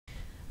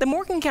The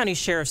Morgan County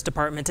Sheriff's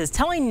Department is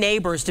telling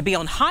neighbors to be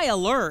on high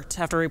alert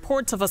after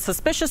reports of a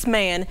suspicious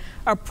man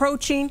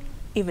approaching,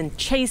 even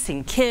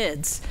chasing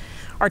kids.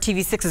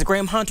 RTV6's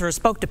Graham Hunter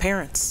spoke to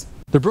parents.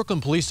 The Brooklyn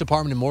Police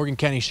Department and Morgan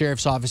County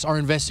Sheriff's Office are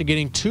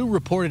investigating 2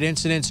 reported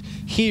incidents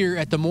here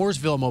at the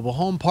Mooresville Mobile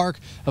Home Park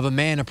of a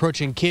man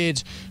approaching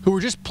kids who were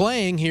just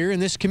playing here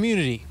in this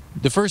community.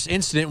 The first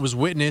incident was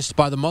witnessed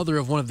by the mother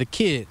of one of the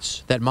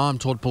kids. That mom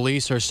told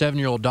police her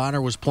 7-year-old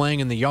daughter was playing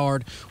in the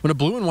yard when a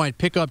blue and white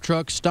pickup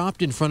truck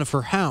stopped in front of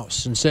her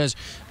house, and says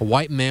a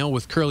white male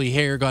with curly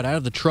hair got out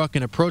of the truck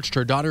and approached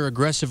her daughter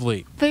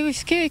aggressively. They were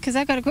scared because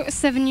I got a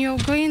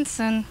 7-year-old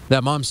grandson.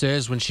 That mom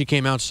says when she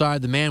came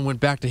outside, the man went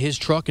back to his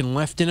truck and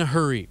left in a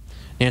hurry.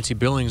 Nancy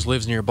Billings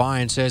lives nearby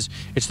and says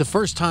it's the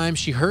first time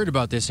she heard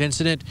about this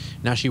incident.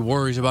 Now she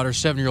worries about her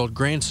 7-year-old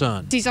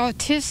grandson. He's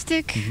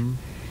autistic.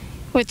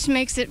 Which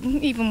makes it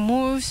even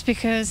worse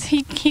because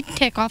he'd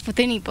take off with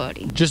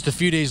anybody. Just a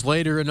few days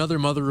later, another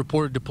mother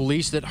reported to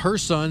police that her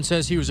son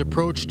says he was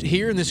approached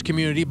here in this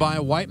community by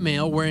a white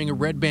male wearing a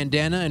red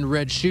bandana and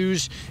red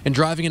shoes and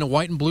driving in a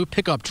white and blue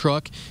pickup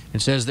truck,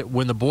 and says that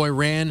when the boy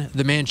ran,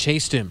 the man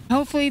chased him.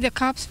 Hopefully the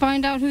cops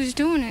find out who's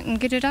doing it and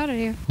get it out of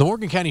here. The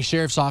Morgan County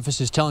Sheriff's Office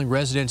is telling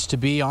residents to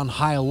be on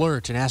high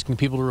alert and asking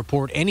people to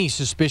report any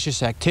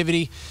suspicious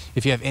activity.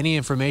 If you have any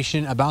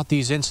information about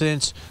these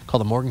incidents, call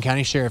the Morgan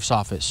County Sheriff's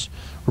Office.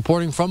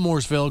 Reporting from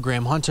Mooresville,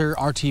 Graham Hunter,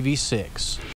 RTV6.